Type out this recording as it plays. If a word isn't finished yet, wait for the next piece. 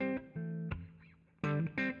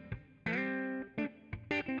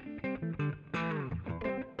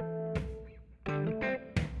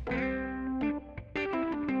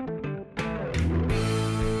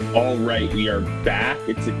All right, we are back.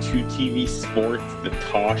 It's a 2TV Sports, the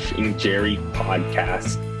Tosh and Jerry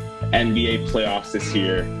podcast. NBA playoffs this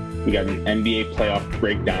year. We got an NBA playoff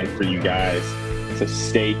breakdown for you guys, so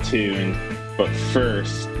stay tuned. But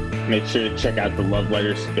first, make sure to check out the Love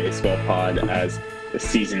Letters Baseball pod as the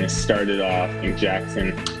season has started off, and Jackson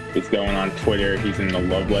is going on Twitter. He's in the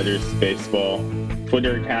Love Letters Baseball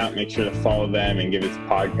Twitter account. Make sure to follow them and give his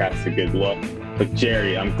podcast a good look. But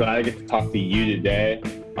Jerry, I'm glad I get to talk to you today.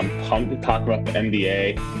 I'm pumped to talk about the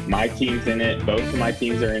NBA. My team's in it. Both of my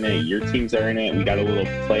teams are in it. Your teams are in it. We got a little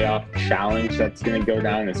playoff challenge that's going to go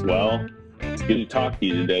down as well. It's good to talk to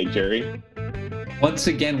you today, Jerry. Once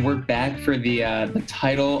again, we're back for the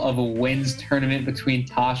title of a wins tournament between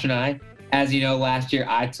Tosh and I. As you know, last year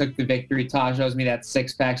I took the victory. Tosh owes me that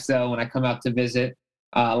six-pack still when I come out to visit.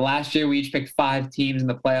 Last year we each picked 5 teams in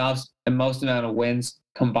the playoffs. The most amount of wins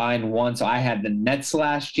combined won. So I had the Nets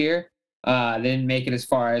last year. They didn't make it as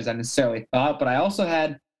far as I necessarily thought, but I also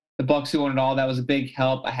had the Bucks who won it all. That was a big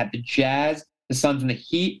help. I had the Jazz, the Suns, and the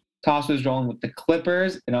Heat. Tosh was rolling with the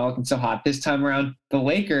Clippers, and all looking so hot this time around. The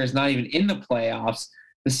Lakers, not even in the playoffs.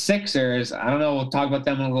 The Sixers, I don't know, we'll talk about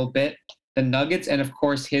them in a little bit. The Nuggets, and of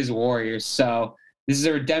course his Warriors. So this is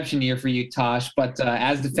a redemption year for you, Tosh. But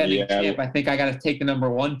as defending champ, I think I got to take the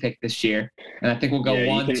number 1 pick this year, and I think we'll go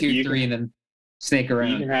 1, 2, 3, and then snake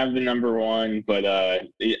around. You can have the number 1, but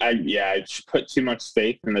I put too much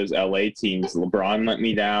faith in those LA teams. LeBron let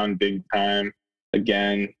me down big time.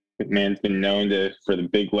 Again, the man's been known for the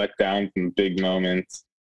big letdowns and big moments.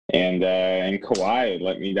 And Kawhi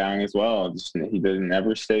let me down as well. He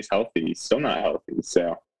never stays healthy. He's still not healthy.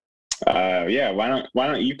 So why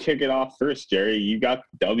don't you kick it off first, Jerry? You got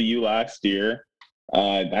the W last year.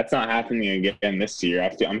 That's not happening again this year.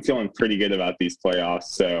 I'm feeling pretty good about these playoffs.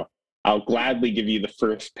 So I'll gladly give you the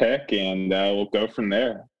first pick, and we'll go from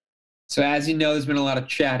there. So as you know, there's been a lot of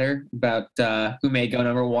chatter about who may go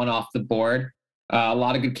number 1 off the board. A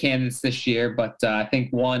lot of good candidates this year, but I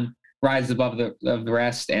think one rises above the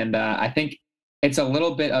rest, and I think it's a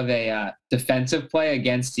little bit of a defensive play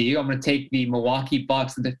against you. I'm going to take the Milwaukee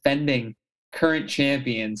Bucks, the defending current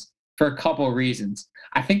champions, for a couple of reasons.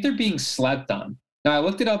 I think they're being slept on. Now, I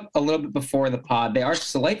looked it up a little bit before the pod. They are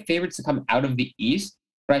slight favorites to come out of the East.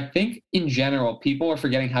 But I think in general, people are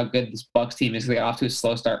forgetting how good this Bucks team is. They got off to a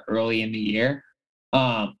slow start early in the year.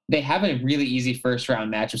 They have a really easy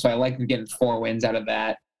first-round matchup, so I like them getting 4 wins out of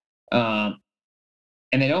that. And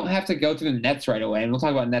they don't have to go through the Nets right away. And we'll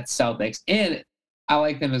talk about Nets Celtics. And I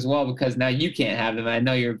like them as well because now you can't have them. I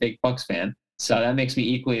know you're a big Bucks fan, so that makes me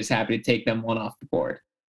equally as happy to take them 1 off the board.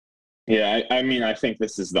 Yeah, I think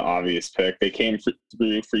this is the obvious pick. They came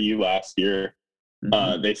through for you last year.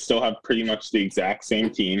 Mm-hmm. They still have pretty much the exact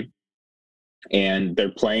same team, and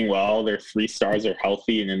they're playing well. Their 3 stars are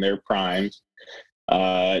healthy and in their primes.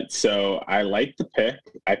 So I like the pick.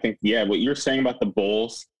 I think, what you're saying about the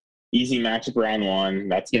Bulls, easy matchup round 1.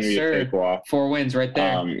 That's going to be a cakewalk. 4 wins right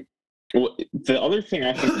there. Well, the other thing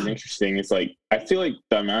I think is interesting is, I feel like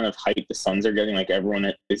the amount of hype the Suns are getting,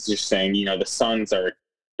 everyone is just saying, the Suns they're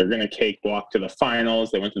going to cakewalk to the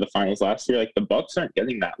finals. They went to the finals last year. The Bucks aren't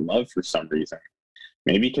getting that love for some reason.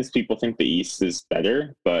 Maybe because people think the East is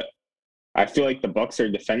better, but I feel like the Bucks are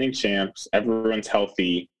defending champs. Everyone's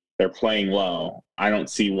healthy. They're playing well. I don't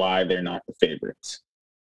see why they're not the favorites.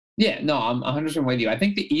 Yeah, no, I'm 100% with you. I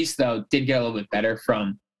think the East, though, did get a little bit better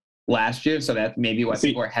from last year, so that's maybe why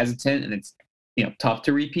people are hesitant, and it's tough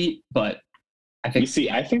to repeat. But I think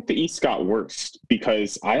I think the East got worse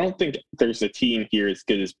because I don't think there's a team here as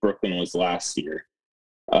good as Brooklyn was last year.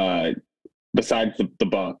 Besides the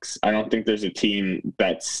Bucks, I don't think there's a team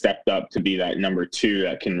that stepped up to be that number 2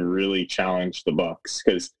 that can really challenge the Bucks,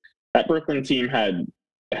 because that Brooklyn team had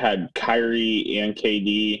Kyrie and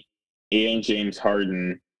KD and James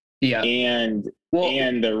Harden, and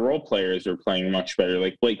their role players were playing much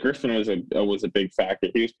better. Blake Griffin was a big factor.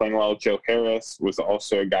 He was playing well. Joe Harris was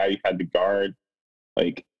also a guy you had to guard.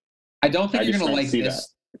 I don't think you're going to like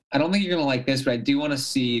this. I don't think you're going to like this, but I do want to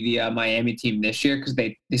see the Miami team this year because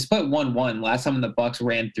they split 1-1 last time when the Bucks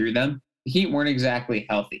ran through them. The Heat weren't exactly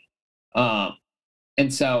healthy.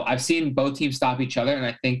 And so I've seen both teams stop each other, and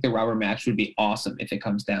I think the rubber match would be awesome if it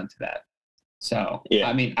comes down to that. So,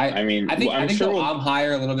 I think I'm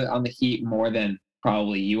higher a little bit on the Heat more than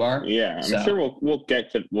probably you are. Yeah, I'm sure we'll get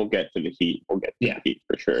to the Heat. We'll get to the Heat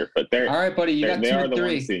for sure. But they're all right, buddy. You got 2 and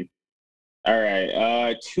 3. All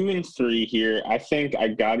right, 2 and 3 here. I think I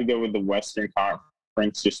got to go with the Western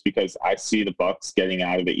Conference just because I see the Bucks getting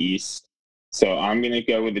out of the East. So I'm going to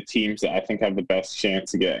go with the teams that I think have the best chance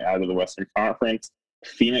to get out of the Western Conference: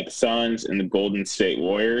 Phoenix Suns and the Golden State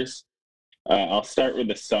Warriors. I'll start with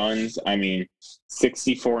the Suns. I mean,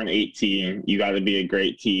 64-18. You got to be a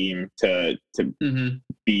great team to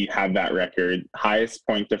have that record. Highest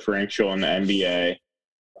point differential in the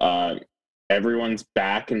NBA. Everyone's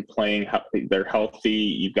back and playing. They're healthy.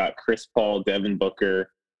 You've got Chris Paul, Devin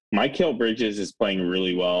Booker. Mikal Bridges is playing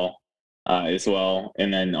really well as well.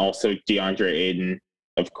 And then also DeAndre Ayton,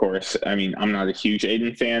 of course. I mean, I'm not a huge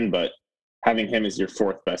Ayton fan, but having him as your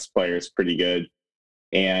fourth best player is pretty good.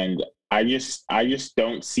 And I just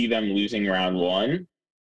don't see them losing round one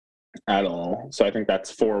at all. So I think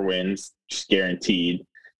that's 4 wins, just guaranteed.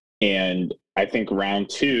 And I think round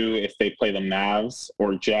two, if they play the Mavs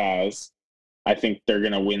or Jazz, I think they're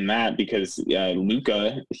going to win that because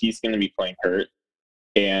Luka, he's going to be playing hurt.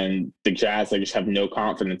 And the Jazz, I just have no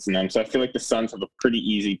confidence in them. So I feel like the Suns have a pretty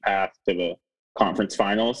easy path to the conference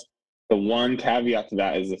finals. The one caveat to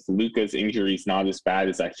that is if Luka's injury is not as bad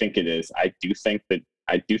as I think it is, I do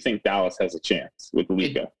think Dallas has a chance with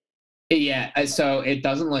Luka. Yeah, so it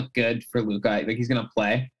doesn't look good for Luka. I think he's going to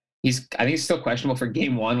play. I think he's still questionable for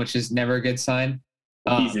game one, which is never a good sign.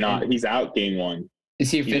 He's not. He's out game one.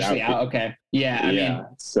 Is he officially out? Okay. Yeah, I mean,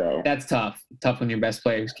 so that's tough. Tough when your best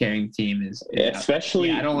player who's carrying the team is.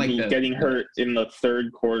 Especially I don't like getting hurt in the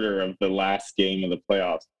third quarter of the last game of the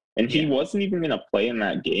playoffs. And he wasn't even going to play in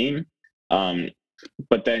that game.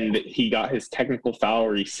 But then he got his technical foul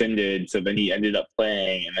rescinded, so then he ended up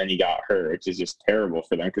playing, and then he got hurt, which is just terrible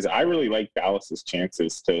for them. Because I really like Dallas's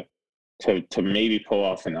chances to maybe pull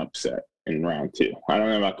off an upset in round two. I don't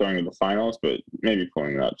know about going to the finals, but maybe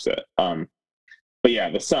pulling an upset. But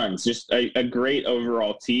yeah, the Suns, just a great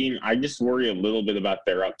overall team. I just worry a little bit about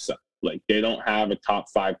their upside. Like they don't have a top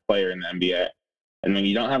 5 player in the NBA, and when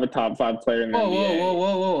you don't have a top 5 player in the NBA,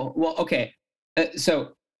 whoa. Well, okay,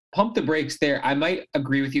 so. Pump the brakes there. I might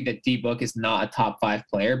agree with you that D-Book is not a top 5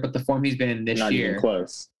 player, but the form he's been in this not year. Even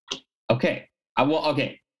close. Okay. I'm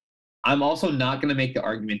also not going to make the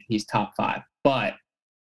argument that he's top 5, but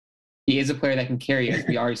he is a player that can carry us.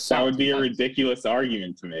 We already saw that would be a ridiculous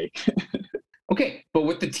argument to make. Okay, but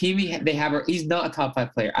with the team they have, he's not a top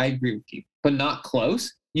 5 player. I agree with you, but not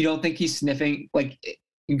close. You don't think he's sniffing? Like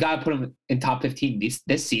you got to put him in top 15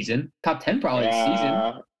 this season, top 10 probably this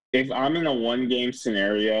season. If I'm in a 1-game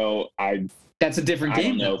scenario, that's a different game. I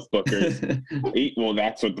don't know if Booker's well,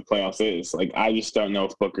 that's what the playoffs is. Like, I just don't know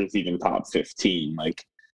if Booker's even top 15. Like,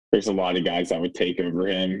 there's a lot of guys that would take over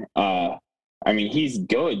him. I mean, he's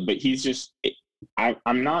good, but he's just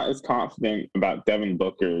I'm not as confident about Devin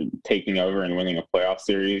Booker taking over and winning a playoff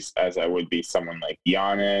series as I would be someone like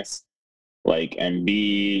Giannis, like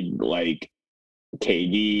Embiid, like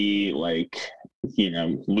KD, like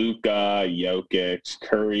Luka, Jokic,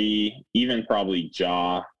 Curry, even probably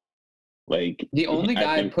Ja. Like the only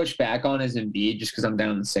guy I push back on is Embiid, just because I'm down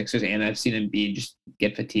on the Sixers, and I've seen Embiid just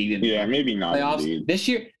get fatigued. Maybe not playoffs Embiid.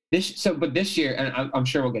 This year, and I'm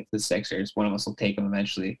sure we'll get to the Sixers. One of us will take them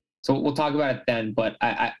eventually, so we'll talk about it then. But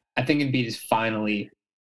I think Embiid is finally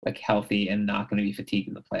like healthy and not going to be fatigued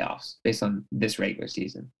in the playoffs based on this regular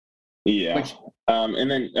season. Yeah. And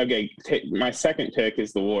then, my second pick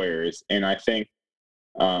is the Warriors. And I think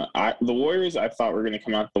the Warriors, I thought were going to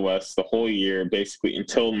come out the West the whole year, basically,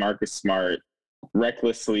 until Marcus Smart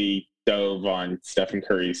recklessly dove on Stephen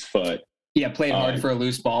Curry's foot. Yeah, played hard for a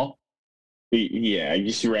loose ball. Yeah,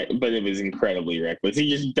 but it was incredibly reckless. He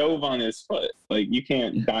just dove on his foot. Like, you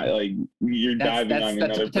can't die. Like, you're diving on another person's body.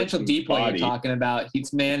 That's a potential deep play you're talking about.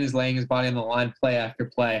 Each man is laying his body on the line play after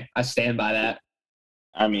play. I stand by that.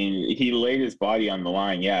 I mean, he laid his body on the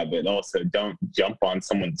line, yeah, but also don't jump on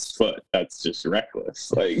someone's foot. That's just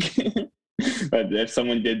reckless. Like, but if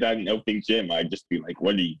someone did that in open gym, I'd just be like,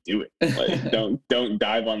 "What are you doing? Like, don't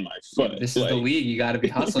dive on my foot." This is the league. You got to be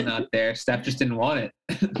hustling out there. Steph just didn't want it.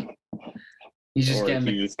 He's just if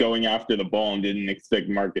he was going after the ball and didn't expect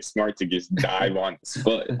Marcus Smart to just dive on his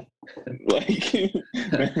foot, like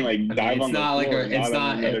dive on the floor, not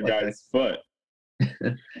on another guy's foot.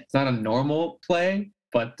 It's not a normal play.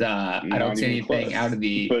 But I don't see anything out of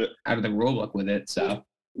the rule book with it. So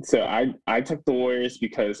I took the Warriors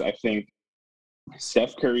because I think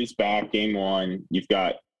Steph Curry's back game one. You've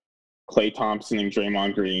got Klay Thompson and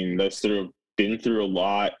Draymond Green. Those three have been through a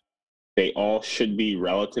lot. They all should be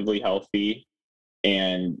relatively healthy.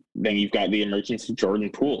 And then you've got the emergence of Jordan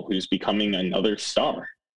Poole, who's becoming another star.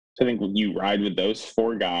 So I think when you ride with those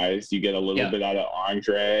 4 guys, you get a little bit out of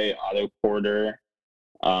Andre, Otto Porter,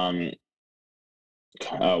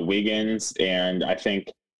 Wiggins, and I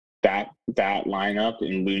think that lineup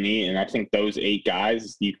in Looney, and I think those 8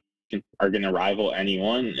 guys are going to rival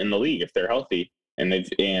anyone in the league if they're healthy.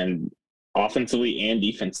 And offensively and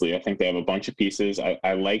defensively, I think they have a bunch of pieces.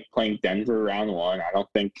 I like playing Denver round one. I don't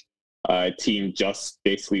think team just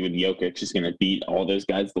basically with Jokic is going to beat all those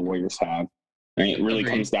guys the Warriors have. And it really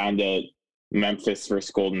comes down to Memphis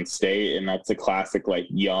versus Golden State, and that's a classic like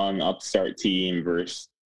young upstart team versus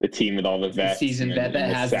the team with all the vets, seasoned vet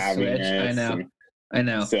that has the switch. I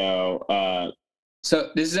know. So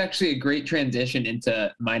this is actually a great transition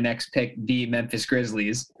into my next pick, the Memphis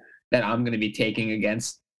Grizzlies, that I'm going to be taking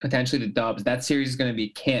against potentially the Dubs. That series is going to be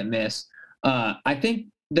can't miss. I think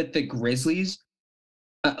that the Grizzlies.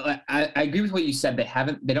 I agree with what you said.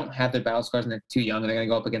 They don't have their battle scars and they're too young, and they're going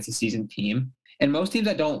to go up against a seasoned team. And most teams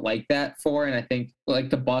I don't like that for, and I think like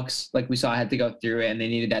the Bucks, like we saw, had to go through it and they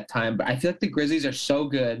needed that time. But I feel like the Grizzlies are so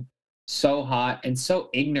good, so hot, and so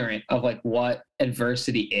ignorant of like what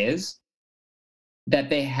adversity is that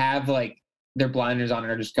they have like their blinders on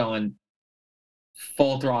and are just going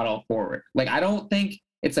full throttle forward. Like I don't think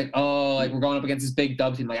it's like, oh, like we're going up against this big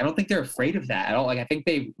Dub team. Like I don't think they're afraid of that at all. Like I think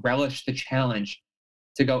they relish the challenge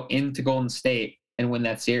to go into Golden State and win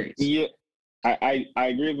that series. Yeah. I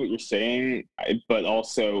agree with what you're saying, but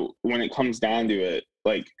also when it comes down to it,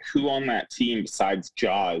 like who on that team besides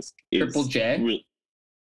Jaws is Triple J?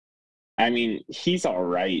 I mean, he's all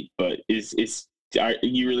right, but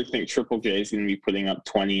you really think Triple J is going to be putting up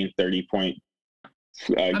 20 and 30 point?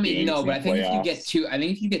 I mean, no, but I think if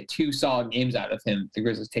you get two solid games out of him, the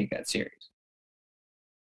Grizzlies take that series.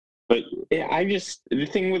 But the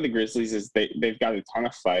thing with the Grizzlies is they've got a ton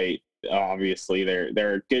of fight. Obviously,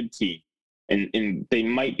 they're a good team. And they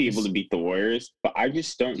might be able to beat the Warriors, but I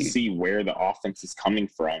just don't see where the offense is coming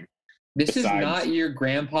from. This is not your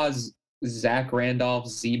grandpa's Zach Randolph,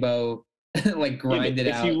 Zebo, like grinded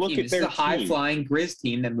out. If you look team. This is a high-flying Grizz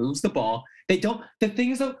team that moves the ball. The thing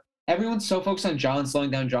is, though, everyone's so focused on John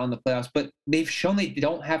slowing down John in the playoffs, but they've shown they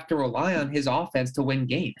don't have to rely on his offense to win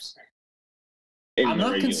games. I'm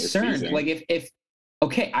not concerned. Season. Like if I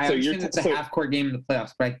understand it's a half-court game in the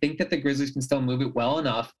playoffs, but I think that the Grizzlies can still move it well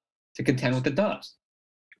enough to contend with the Dubs.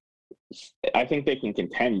 I think they can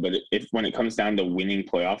contend, but when it comes down to winning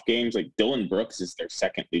playoff games, like Dillon Brooks is their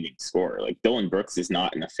second leading scorer. Like Dillon Brooks is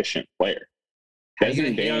not an efficient player. How are you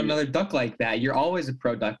going to hit on another duck like that? You're always a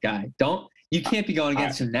pro duck guy. You can't be going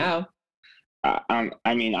against him now.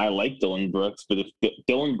 I mean, I like Dillon Brooks, but if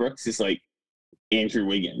Dillon Brooks is like Andrew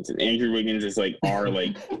Wiggins, and Andrew Wiggins is like our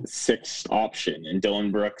like sixth option, and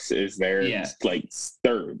Dillon Brooks is their like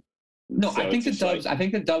third. No, so I think the Dubs. I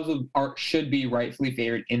think the Dubs should be rightfully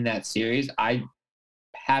favored in that series.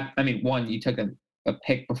 One, you took a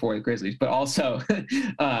pick before the Grizzlies, but also,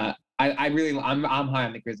 I'm high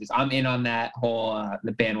on the Grizzlies. I'm in on that whole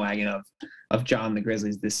the bandwagon of John the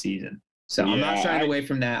Grizzlies this season. So I'm not shying away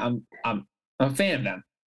from that. I'm a fan of them.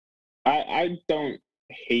 I don't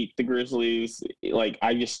hate the Grizzlies. Like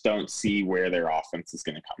I just don't see where their offense is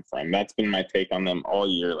going to come from. That's been my take on them all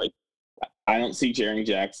year. Like. I don't see Jaren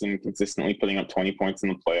Jackson consistently putting up 20 points in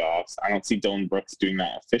the playoffs. I don't see Dillon Brooks doing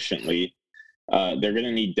that efficiently. They're going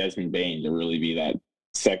to need Desmond Bane to really be that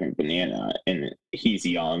second banana, and he's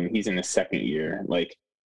young. He's in his second year. Like,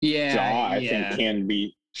 I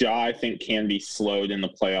think can be slowed in the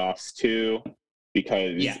playoffs too,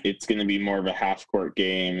 because it's going to be more of a half-court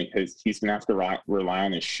game because he's going to have to rely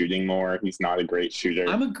on his shooting more. He's not a great shooter.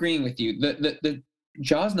 I'm agreeing with you. The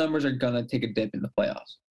Jaws numbers are going to take a dip in the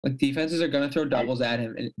playoffs. Like defenses are going to throw doubles at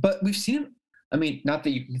him, but we've seen him. I mean, not that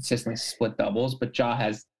you can consistently split doubles, but Ja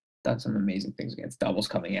has done some amazing things against doubles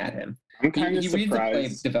coming at him. I'm kind of surprised. He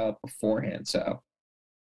reads the play developed beforehand, so.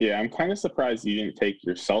 Yeah, I'm kind of surprised you didn't take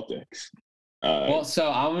your Celtics. So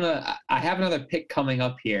I have another pick coming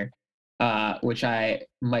up here, which I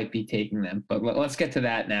might be taking them, but let's get to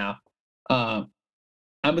that now.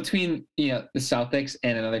 I'm between the Celtics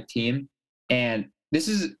and another team, and this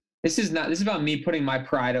is about me putting my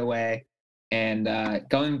pride away and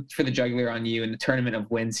going for the jugular on you in the tournament of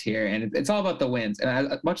wins here. And it's all about the wins. And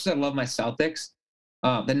as much as I love my Celtics,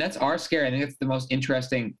 the Nets are scary. I think it's the most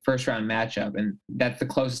interesting first-round matchup, and that's the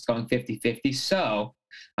closest going 50-50. So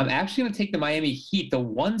I'm actually going to take the Miami Heat, the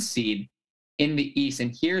 1 seed in the East,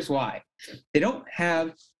 and here's why. They don't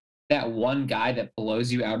have that one guy that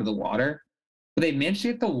blows you out of the water, but they managed to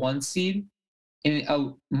get the 1 seed in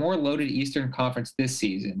a more loaded Eastern Conference this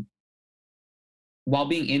season while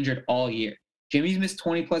being injured all year. Jimmy's missed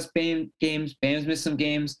 20-plus games. Bam's missed some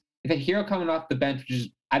games. They've had Hero coming off the bench, which is,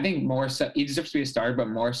 I think, more so. He deserves to be a starter, but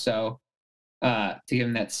more so to give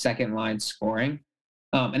him that second-line scoring.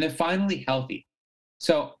 And they're finally healthy.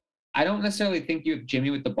 So I don't necessarily think you have Jimmy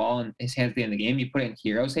with the ball in his hands at the end of the game. You put it in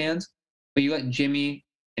Hero's hands, but you let Jimmy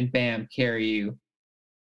and Bam carry you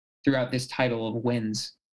throughout this title of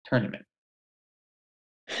wins tournament.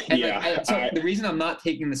 And the reason I'm not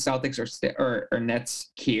taking the Celtics or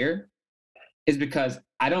Nets here is because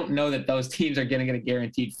I don't know that those teams are going to get a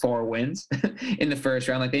guaranteed 4 wins in the first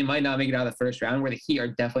round. Like they might not make it out of the first round, where the Heat are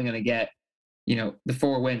definitely going to get, the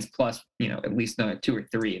 4 wins plus, at least another 2 or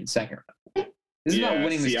 3 in the second round. This is about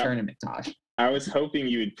winning this tournament, Tosh. I was hoping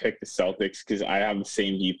you would pick the Celtics because I have the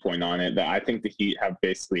same viewpoint on it, that I think the Heat have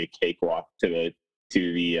basically a cakewalk to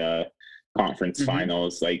the conference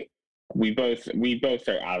finals. Like we both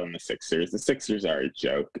are out on the Sixers. The Sixers are a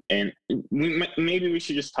joke, and maybe we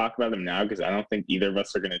should just talk about them now because I don't think either of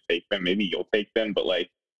us are going to take them. Maybe you'll take them, but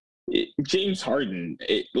James Harden.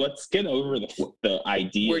 Let's get over the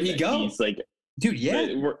idea. Where'd he go? He's like, dude.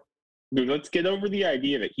 Yeah. Dude, let's get over the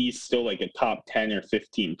idea that he's still like a top 10 or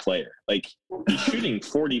 15 player. Like he's shooting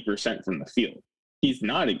 40% from the field. He's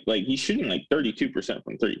not he's shooting like 32%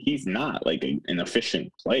 from 3. He's not like an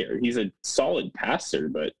efficient player. He's a solid passer,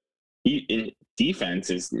 but in defense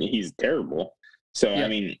he's terrible. So yeah. I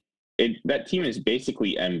mean, that team is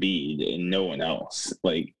basically Embiid and no one else.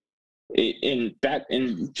 And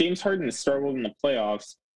James Harden struggled in the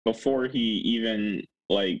playoffs before he even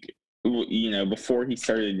before he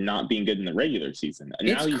started not being good in the regular season. And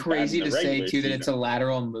it's crazy to say, too, that it's a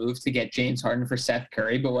lateral move to get James Harden for Seth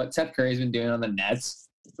Curry, but what Seth Curry's been doing on the Nets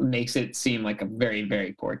makes it seem like a very,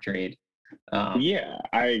 very poor trade. Yeah,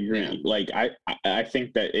 I agree. Yeah. I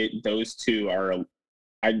think that those two are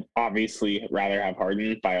 – I'd obviously rather have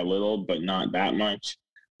Harden by a little, but not that much.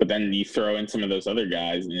 But then you throw in some of those other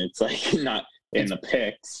guys, and it's not in the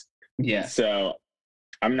picks. Yeah. So –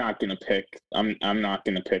 I'm not gonna pick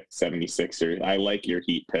 76ers. I like your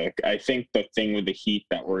Heat pick. I think the thing with the Heat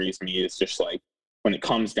that worries me is just when it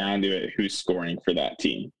comes down to it, who's scoring for that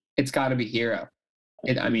team? It's got to be Hero.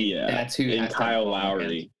 That's who. And Kyle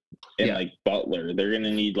Lowry and Butler. They're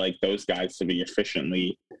gonna need those guys to be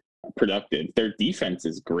efficiently productive. Their defense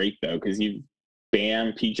is great though because you've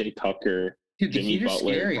Bam, PJ Tucker, Jimmy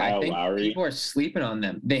Butler, Kyle Lowry. People are sleeping on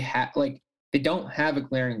them. They have They don't have a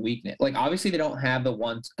glaring weakness. Obviously, they don't have the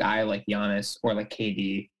one guy like Giannis or like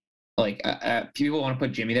KD. People want to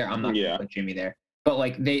put Jimmy there. I'm not going to put Jimmy there.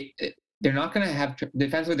 But they're not going to have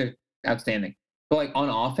defensively. They're outstanding. But on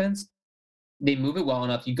offense, they move it well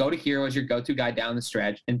enough. You go to Hero as your go-to guy down the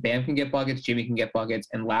stretch, and Bam can get buckets, Jimmy can get buckets,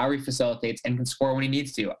 and Lowry facilitates and can score when he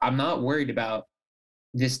needs to. I'm not worried about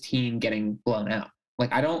this team getting blown out.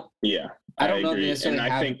 I don't. Yeah, I don't know necessarily.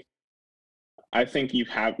 I think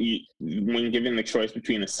when given the choice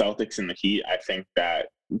between the Celtics and the Heat, I think that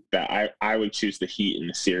I would choose the Heat in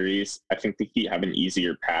the series. I think the Heat have an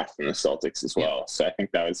easier path than the Celtics as well. So I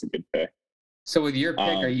think that was a good pick. So with your pick,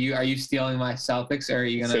 are you stealing my Celtics, or are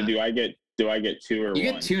you gonna? So do I get 2 or 1?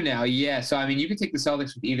 You get 2 now, yeah. So I mean, you can take the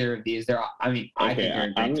Celtics with either of these. I think they're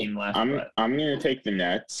a great team left. I'm gonna take the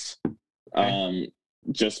Nets,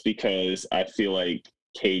 just because I feel like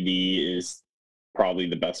KD is probably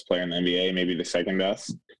the best player in the NBA, maybe the second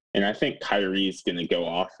best. And I think Kyrie's going to go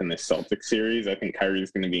off in the Celtics series. I think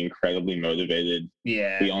Kyrie's going to be incredibly motivated.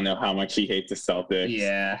 Yeah. We all know how much he hates the Celtics.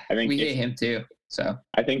 Yeah. I think we hate him too. So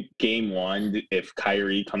I think game 1, if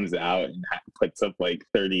Kyrie comes out and puts up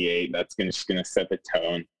 38, that's just going to set the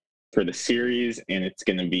tone for the series. And it's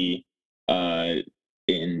going to be but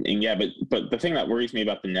the thing that worries me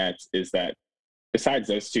about the Nets is that besides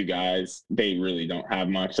those 2 guys, they really don't have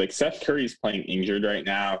much. Seth Curry's playing injured right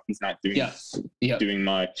now. He's not doing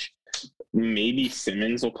much. Maybe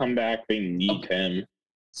Simmons will come back. They need him.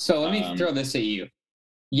 So let me throw this at you.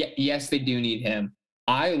 Yes, they do need him.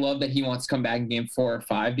 I love that he wants to come back in game 4 or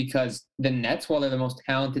 5 because the Nets, while they're the most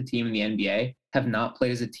talented team in the NBA, have not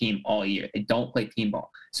played as a team all year. They don't play team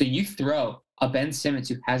ball. So you throw a Ben Simmons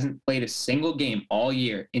who hasn't played a single game all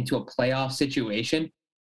year into a playoff situation,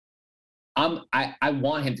 I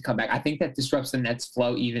want him to come back. I think that disrupts the Nets'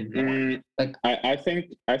 flow even more. I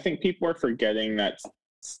think people are forgetting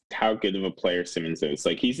how good of a player Simmons is.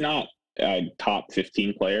 He's not a top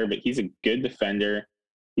 15 player, but he's a good defender.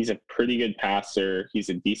 He's a pretty good passer. He's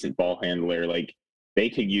a decent ball handler. They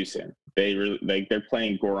could use him. They really they're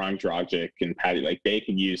playing Goran Dragic and Patty. They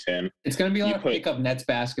could use him. It's going to be a lot of pick up Nets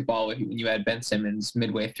basketball when you add Ben Simmons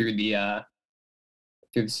midway through the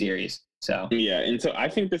series. So yeah, and so I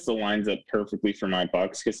think this lines up perfectly for my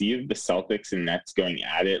Bucks because you have the Celtics and Nets going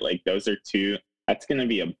at it. Those are 2. That's going to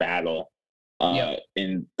be a battle.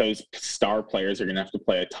 And those star players are going to have to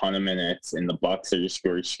play a ton of minutes, and the Bucks are just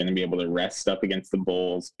going to be able to rest up against the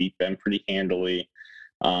Bulls, beat them pretty handily.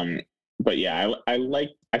 But yeah,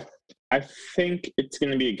 I think it's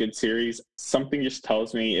going to be a good series. Something just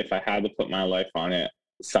tells me if I had to put my life on it,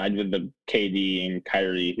 side with the KD and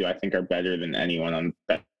Kyrie, who I think are better than anyone on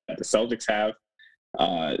that the Celtics have.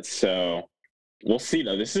 So we'll see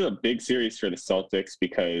though. This is a big series for the Celtics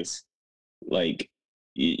because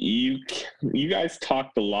you guys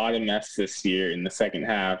talked a lot of mess this year in the second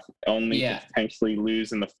half, only to potentially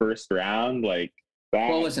lose in the first round. Like that.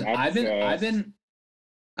 Well, listen, I've been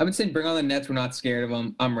saying bring on the Nets. We're not scared of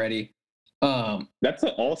them. I'm ready. That's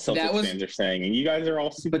what all Celtics fans are saying, and you guys are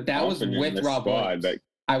all super. But that was with Rob Williams.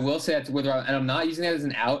 I will say that's with Rob, and I'm not using that as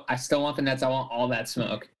an out. I still want the Nets. I want all that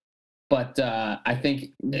smoke. But I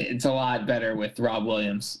think it's a lot better with Rob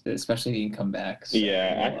Williams, especially if he can come back. So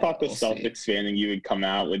I thought the Celtics fan and you would come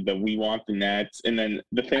out with the "we want the Nets," and then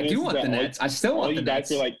the thing is, I do want the Nets. I still want the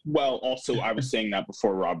Nets. You guys are like, well, also I was saying that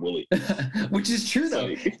before Rob Williams, which is true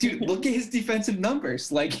though, dude. Look at his defensive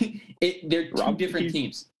numbers. Like they're two different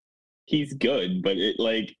teams. He's good, but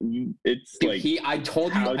it's dude, like I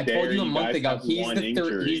told you a month ago. He's the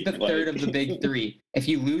third. He's the third of the big three. If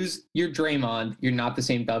you lose your Draymond, you're not the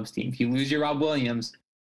same Dubs team. If you lose your Rob Williams,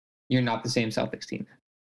 you're not the same Celtics team.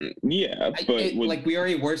 Yeah, but like we are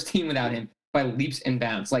a worse team without him by leaps and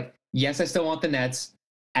bounds. Like yes, I still want the Nets.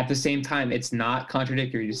 At the same time, it's not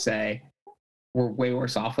contradictory to say we're way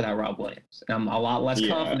worse off without Rob Williams. And I'm a lot less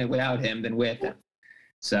confident without him than with him.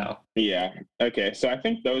 So okay. So I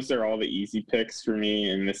think those are all the easy picks for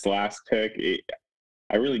me in this last pick.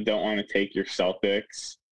 I really don't want to take your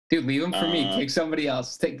Celtics, dude. Leave them for me. Take somebody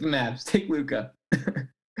else. Take the Mavs. Take Luka.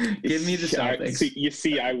 Give me the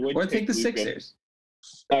Celtics. I would. Or take the Sixers.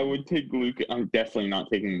 I would take Luka. I'm definitely not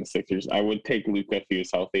taking the Sixers. I would take Luka if he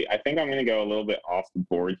was healthy. I think I'm going to go a little bit off the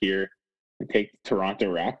board here and take the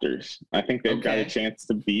Toronto Raptors. I think they've got a chance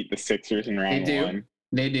to beat the Sixers in round one.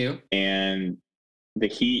 They do. And the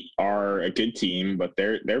Heat are a good team, but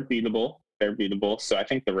they're beatable. They're beatable. So I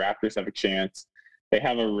think the Raptors have a chance. They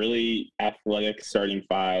have a really athletic starting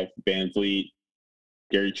five: VanVleet,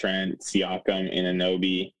 Gary Trent, Siakam,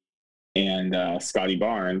 Anunoby, and Scotty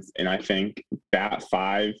Barnes. And I think that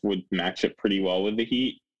five would match up pretty well with the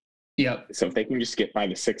Heat. Yep. So if they can just get by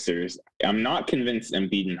the Sixers, I'm not convinced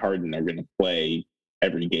Embiid and Harden are going to play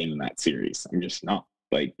every game in that series. I'm just not.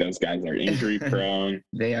 Like those guys are injury prone.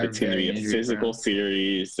 It's going to be a physical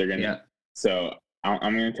series. They're going to. So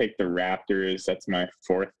I'm going to take the Raptors. That's my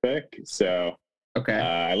fourth pick. So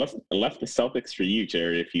I left the Celtics for you,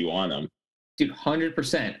 Jerry, if you want them. Dude,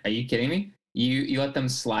 100%. Are you kidding me? You let them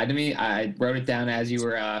slide to me. I wrote it down as you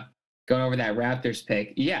were going over that Raptors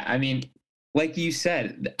pick. Yeah, I mean, like you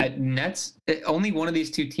said, Nets. Only one of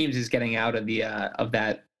these two teams is getting out of the of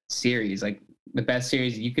that series. Like. The best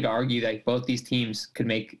series, you could argue that both these teams could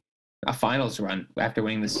make a finals run after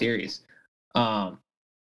winning the series. Right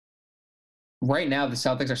now, the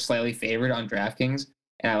Celtics are slightly favored on DraftKings,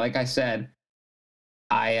 and like I said,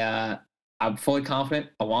 I'm fully confident.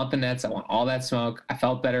 I want the Nets. I want all that smoke. I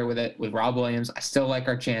felt better with it with Rob Williams. I still like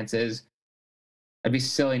our chances. I'd be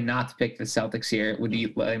silly not to pick the Celtics here. Would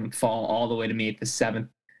you let them fall all the way to me at the 7th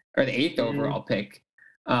or the 8th overall pick?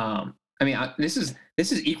 I mean, this is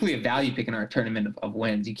equally a value pick in our tournament of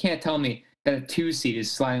wins. You can't tell me that a 2 seed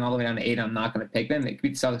is sliding all the way down to 8. I'm not going to pick them. The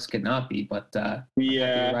Celtics could not be, but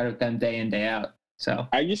right with them day in, day out. So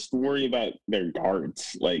I just worry about their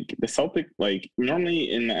guards. Like the Celtics, like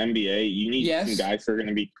normally in the NBA, you need some guys who are going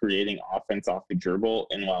to be creating offense off the dribble.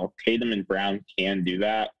 And while Tatum and Brown can do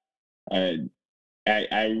that, but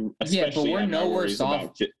we're no worse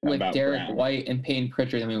off with Derek White and Payne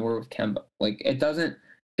Pritchard than we were with Kemba. Like it doesn't.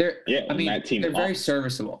 They're very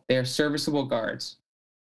serviceable. They're serviceable guards.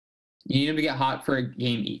 You need them to get hot for a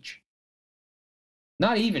game each.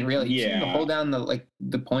 Not even really. You need them to hold down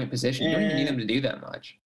the point position. You don't even need them to do that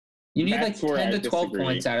much. You need 10 to 12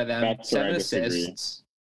 points out of them, 7 assists.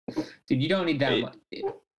 Dude, you don't need that much.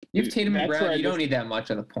 You have Tatum and Brown. You don't need that much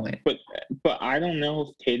of the point. But I don't know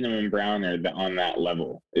if Tatum and Brown are on that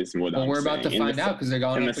level. Is what I'm saying. We're about to find out because they're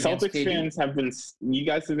going. And up the Celtics fans have been. You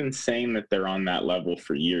guys have been saying that they're on that level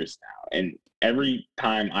for years now, and every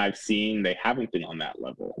time I've seen, they haven't been on that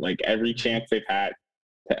level. Like every chance they've had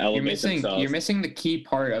to elevate themselves. You're missing the key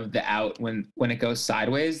part of the out when it goes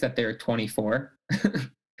sideways. That they're 24.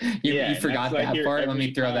 You forgot that part. Let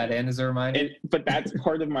me throw that in as a reminder. But that's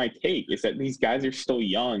part of my take is that these guys are still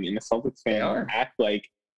young, and the Celtics fans act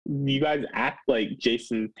like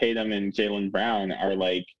Jason Tatum and Jaylen Brown are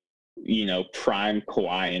prime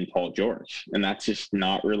Kawhi and Paul George, and that's just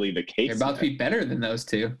not really the case. They're about to be better than those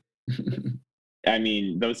two. I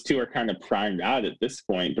mean, those two are kind of primed out at this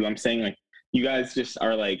point, but I'm saying you guys just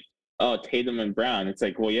are oh, Tatum and Brown. It's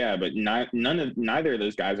well, yeah, but neither of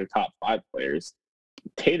those guys are top 5 players.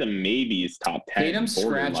 Tatum maybe is top 10. Tatum's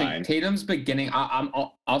scratching. Tatum's beginning.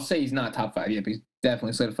 I'll say he's not top 5 yet, but he's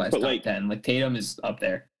definitely solidified top 10. Tatum is up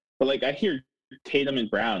there. But I hear Tatum and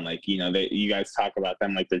Brown, like, you know, you guys talk about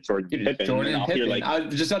them like they're Jordan and Pippen. Jordan and Pippen. Like, I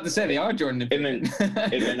was just about to say they are Jordan and Pippen.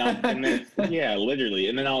 and then yeah, literally.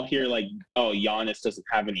 And then I'll hear like, oh, Giannis doesn't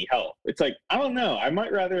have any help. It's like, I don't know. I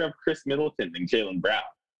might rather have Chris Middleton than Jaylen Brown.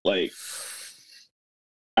 Like,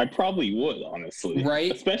 I probably would, honestly.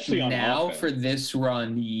 Right. Especially on now offense. For this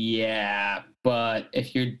run, yeah. But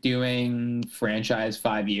if you're doing franchise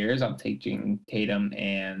 5 years, I'm taking Tatum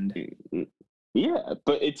and yeah,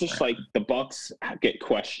 but it's just like the Bucks get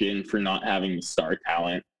questioned for not having star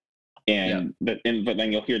talent, but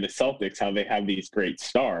then you'll hear the Celtics how they have these great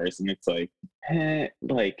stars, and it's like,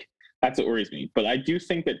 like that's what worries me. But I do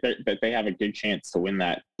think that they have a good chance to win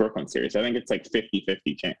that Brooklyn series. I think it's like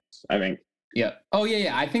 50-50 chance. I think. Yeah. Oh,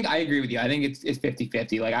 yeah. I think I agree with you. I think it's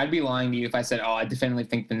 50-50. Like, I'd be lying to you if I said, oh, I definitely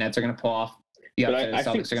think the Nets are going to pull off the upset.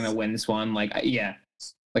 The Celtics are going to win this one. Like, yeah.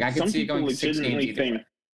 Like, I could see it going 6 games either way.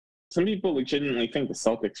 Some people legitimately think the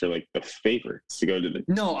Celtics are like the favorites to go to the.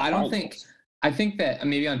 No, I don't think. I think that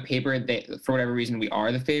maybe on paper, for whatever reason, we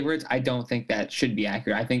are the favorites. I don't think that should be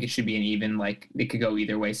accurate. I think it should be an even, like, it could go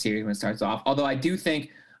either way series when it starts off. Although I do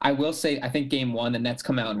think, I will say, I think game one, the Nets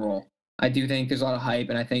come out and roll. I do think there's a lot of hype,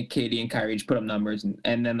 and I think KD and Kyrie just put up numbers,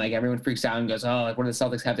 and then like everyone freaks out and goes, "Oh, like what do the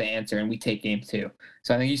Celtics have to answer?" And we take game two.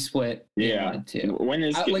 So I think you split game 1 and 2.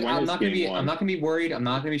 I'm not gonna be worried. I'm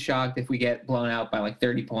not gonna be shocked if we get blown out by like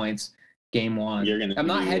 30 points game one. I'm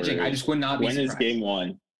not hedging. Worried. I just would not be surprised. When is game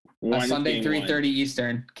one? Sunday 3:30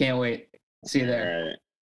 Eastern. Can't wait. See you there.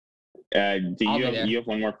 All right. Do you have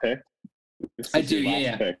one more pick? I do,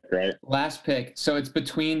 last pick, right? Last pick. So it's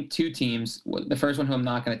between two teams. The first one who I'm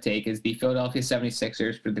not going to take is the Philadelphia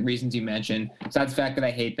 76ers for the reasons you mentioned. Besides the fact that I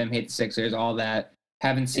hate them, hate the Sixers, all that.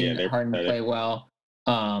 Haven't seen Harden play well.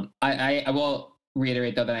 I will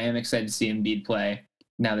reiterate, though, that I am excited to see Embiid play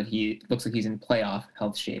now that he looks like he's in playoff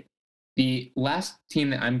health shape. The last team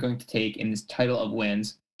that I'm going to take in this title of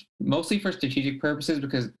wins, mostly for strategic purposes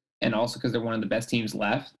and also because they're one of the best teams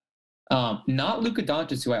left, not Luka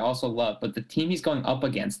Doncic, who I also love, but the team he's going up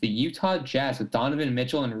against, the Utah Jazz with Donovan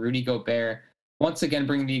Mitchell and Rudy Gobert, once again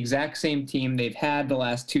bringing the exact same team they've had the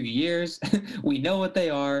last 2 years. We know what they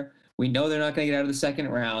are. We know they're not going to get out of the second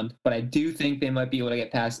round, but I do think they might be able to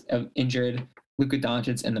get past injured Luka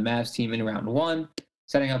Doncic and the Mavs team in round one,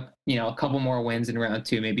 setting up, a couple more wins in round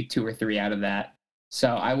two, maybe 2 or 3 out of that. So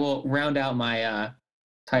I will round out my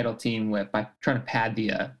title team by trying to pad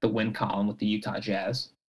the win column with the Utah Jazz.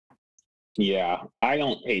 Yeah, I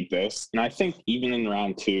don't hate this. And I think even in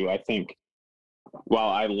round two, while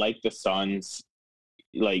I like the Suns,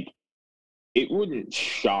 like, it wouldn't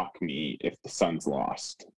shock me if the Suns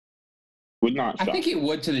lost. Would not shock me. I think it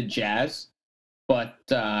would to the Jazz, but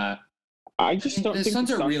I just don't think the Suns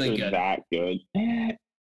are really good. That good.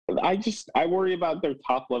 I worry about their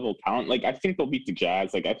top level talent. Like, I think they'll beat the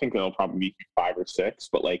Jazz. Like, I think they'll probably beat 5 or 6.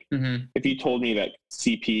 But like, if you told me that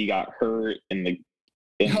CP got hurt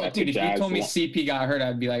if you told me CP got hurt,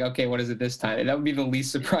 I'd be like, okay, what is it this time? That would be the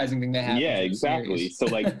least surprising thing that happened. Yeah, exactly. So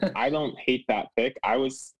like, I don't hate that pick. I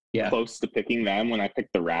was close to picking them when I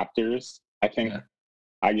picked the Raptors. I think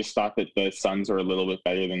I just thought that the Suns were a little bit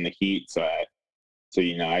better than the Heat. So I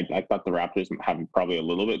thought the Raptors have probably a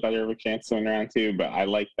little bit better of a chance to win round two, but I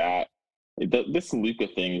like that. This Luka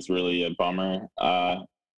thing is really a bummer. I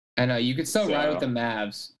know you could still ride with the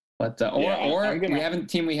Mavs. But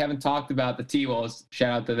we haven't talked about the T-Wolves.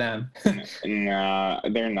 Shout out to them. Nah,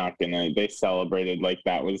 they're not gonna. They celebrated like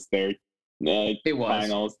that was their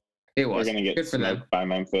finals. It was. They're gonna get smoked by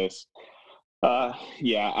Memphis.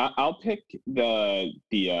 I'll pick the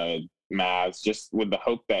Mavs just with the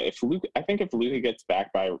hope that if Luka gets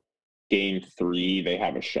back by game 3, they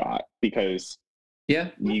have a shot because. Yeah,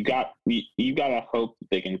 you got to hope that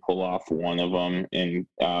they can pull off one of them in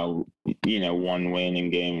one win in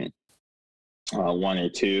game 1 or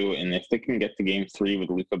 2, and if they can get to game 3 with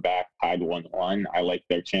Luka back tied 1-1, I like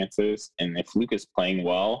their chances. And if Luka's playing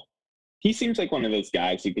well, he seems like one of those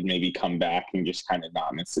guys who could maybe come back and just kind of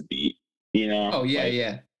not miss a beat. Oh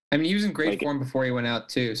yeah. I mean, he was in great form before he went out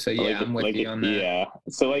too. So I'm with you on that. Yeah.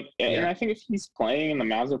 So and I think if he's playing and the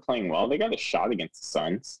Mavs are playing well, they got a shot against the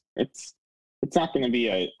Suns. It's not going to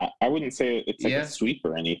be I wouldn't say it's like a sweep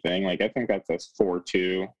or anything. Like, I think that's a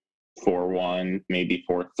 4-2, 4-1, maybe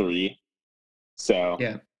 4-3. So,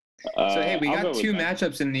 yeah. Hey, we got 2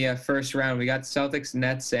 matchups in the first round. We got Celtics,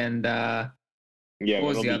 Nets, and what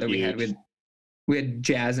was the other we had? We had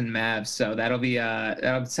Jazz and Mavs. So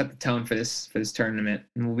that'll set the tone for this tournament,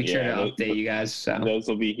 and we'll be sure to update you guys. So those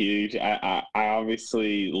will be huge. I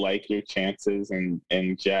obviously like your chances and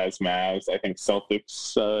Jazz Mavs. I think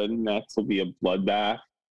Celtics Nets will be a bloodbath.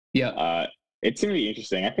 Yeah. It's gonna be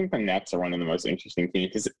interesting. I think the Nets are one of the most interesting teams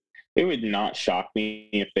because it would not shock me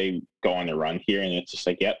if they go on a run here and it's just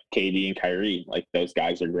like, yep, KD and Kyrie, like those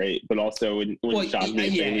guys are great. But also, it wouldn't shock me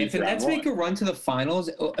if they lose if the round Nets one. make a run to the finals,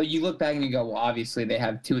 you look back and you go, well, obviously they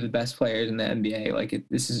have two of the best players in the NBA. Like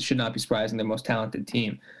should not be surprising, their most talented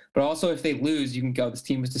team. But also, if they lose, you can go, this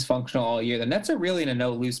team was dysfunctional all year. The Nets are really in a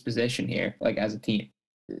no-lose position here, like as a team.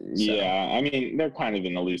 Yeah, I mean, they're kind of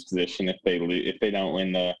in a loose position if they don't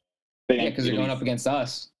win the. Because they're going up against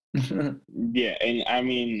us. Yeah, and I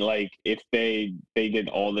mean, like, if they did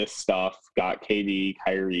all this stuff, got KD,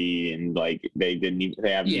 Kyrie, and like they haven't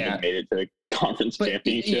even made it to the conference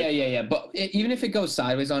championship. Yeah. But even if it goes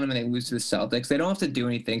sideways on them and they lose to the Celtics, they don't have to do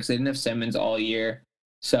anything because they didn't have Simmons all year.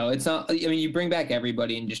 So it's not. I mean, you bring back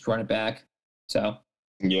everybody and just run it back. So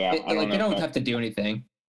yeah, they don't have to do anything.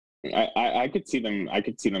 I could see them. I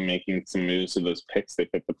could see them making some moves to those picks they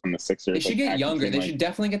picked up from the Sixers. They should get younger. They should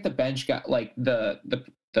definitely get the bench guy, like the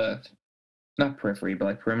not periphery, but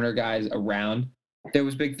like perimeter guys around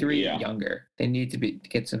those big three younger. They need to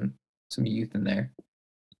get some youth in there.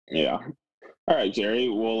 Yeah. All right, Jerry.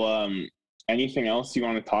 Well, anything else you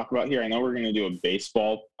want to talk about here? I know we're going to do a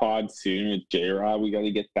baseball pod soon with J-Rod. We got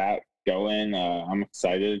to get that going. I'm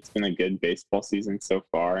excited. It's been a good baseball season so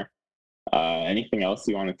far. Anything else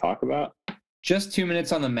you want to talk about? Just 2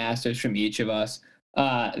 minutes on the Masters from each of us.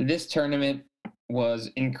 This tournament was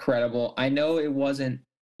incredible. I know it wasn't,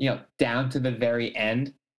 down to the very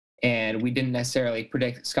end, and we didn't necessarily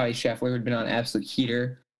predict Scottie Scheffler, who had been on absolute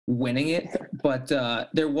heater, winning it. But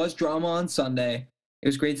there was drama on Sunday. It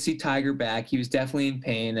was great to see Tiger back. He was definitely in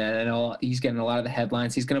pain, and I know he's getting a lot of the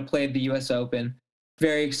headlines. He's going to play at the U.S. Open.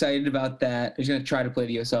 Very excited about that. He's going to try to play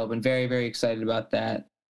the U.S. Open. Very, very excited about that.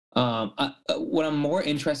 What I'm more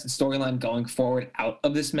interested storyline going forward out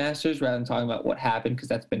of this Masters, rather than talking about what happened because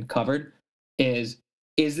that's been covered, is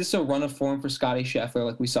this a run of form for Scottie Scheffler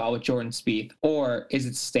like we saw with Jordan Spieth, or is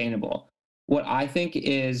it sustainable? What I think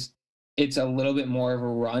is it's a little bit more of a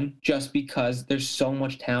run just because there's so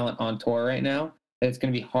much talent on tour right now that it's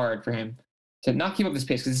going to be hard for him to not keep up this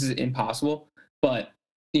pace because this is impossible, but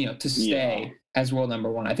to stay as world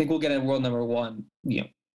number one. I think we'll get a world number one,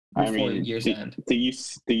 before year's end. Do you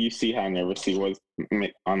see how nervous he was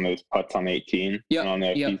on those putts on 18? Yep. I don't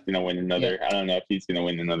know if he's going to win another. I don't know if he's going to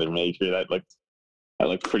win another major. That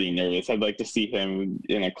looked pretty nervous. I'd like to see him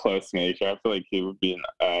in a close major. I feel like he would be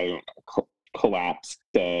an collapsed.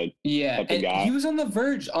 And he was on the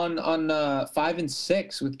verge on 5 and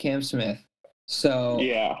 6 with Cam Smith. So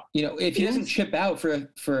if he doesn't chip out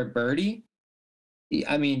for a birdie,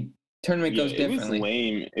 I mean, tournament goes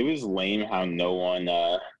differently. It was lame how no one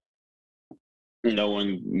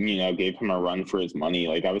gave him a run for his money.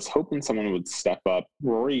 Like, I was hoping someone would step up.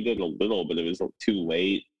 Rory did a little, but it was too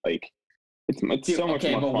late. Like, it's so much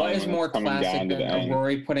more fun. But what is more classic than a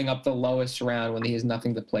Rory putting up the lowest round when he has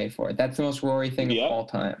nothing to play for? That's the most Rory thing of all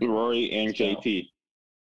time. Rory and JT.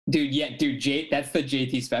 Dude, that's the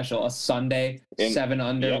JT special. A Sunday 7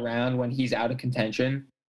 under round when he's out of contention.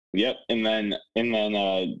 Yep, and then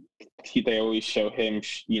they always show him,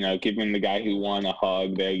 giving the guy who won a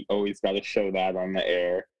hug. They always got to show that on the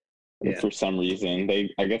air. Yeah. For some reason,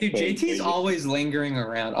 JT's always lingering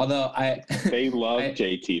around. Although they love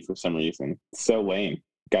JT for some reason. So lame.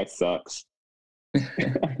 Guy sucks.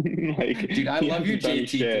 Dude, I love your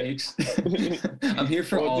JT takes. I'm here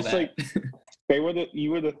for all that.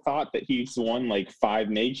 You would have thought that he's won like 5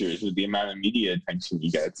 majors with the amount of media attention he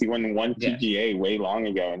gets. He won one PGA way long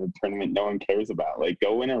ago in a tournament no one cares about. Like,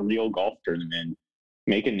 go win a real golf tournament,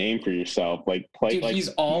 make a name for yourself. Like, play. Dude, like, he's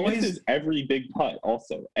always misses every big putt.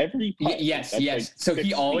 Also, every putt. Yes. So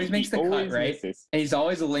he always makes the cut, right? Misses. And he's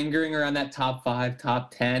always lingering around that top 5,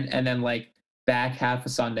 top 10, and then like back half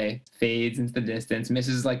of Sunday fades into the distance,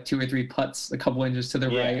 misses like 2 or 3 putts a couple inches to the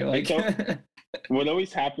right. Like. What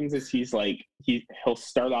always happens is he'll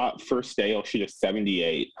start out first day, he'll shoot a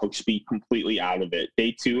 78. He'll just be completely out of it.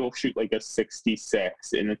 Day 2, he'll shoot like a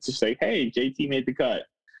 66. And it's just like, hey, JT made the cut.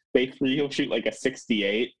 Day 3, he'll shoot like a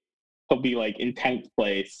 68. He'll be like in 10th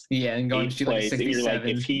place. Yeah, and going to shoot like a 67.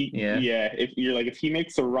 If he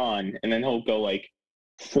makes a run and then he'll go like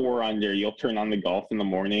 4 under, you'll turn on the golf in the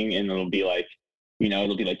morning and it'll be like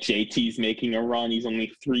JT's making a run. He's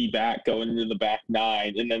only 3 back going into the back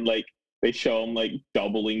 9. And then like, they show him like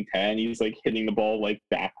doubling 10. He's like hitting the ball like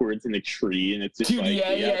backwards in a tree, and it's just Dude,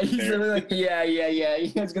 He's literally like,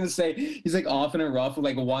 I was gonna say he's like off in a rough with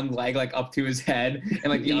like one leg like up to his head and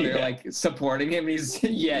like the other like supporting him. And he's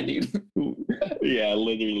dude. Yeah,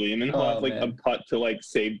 literally. And then he'll have like a putt to like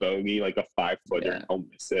save bogey, like a 5-footer, and he'll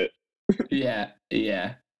miss it. Yeah.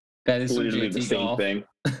 That is literally the same golf. thing.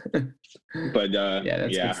 But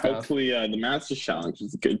hopefully the Masters Challenge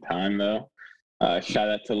is a good time though. Shout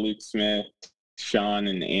out to Luke Smith, Sean,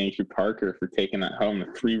 and Andrew Parker for taking that home. The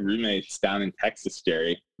 3 roommates down in Texas,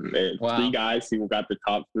 Jerry. Wow. 3 guys who got the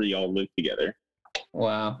top 3 all live together.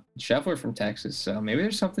 Wow. Scheffler from Texas, so maybe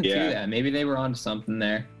there's something to that. Maybe they were onto something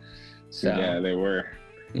there. So yeah, they were.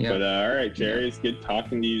 Yeah. But all right, Jerry, it's good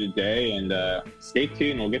talking to you today, and stay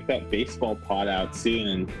tuned. We'll get that baseball pod out soon.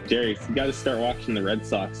 And Jerry, you got to start watching the Red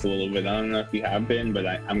Sox a little bit. I don't know if you have been, but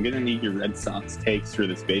I'm gonna need your Red Sox takes for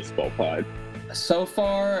this baseball pod. So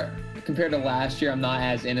far, compared to last year, I'm not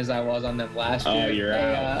as in as I was on them last year. Oh, you're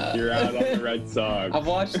out. You're out on the Red Sox. I've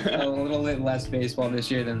watched a little bit less baseball this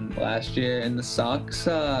year than last year, and the Sox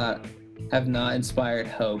have not inspired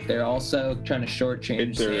hope. They're also trying to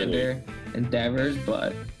shortchange Sander endeavors,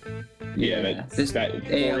 but that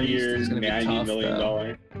 4 years, $90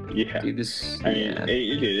 million. Yeah, dude,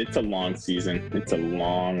 it's a long season. It's a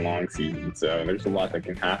long season. So there's a lot that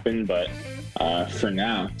can happen, but for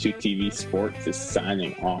now, 2TV Sports is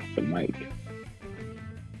signing off the mic.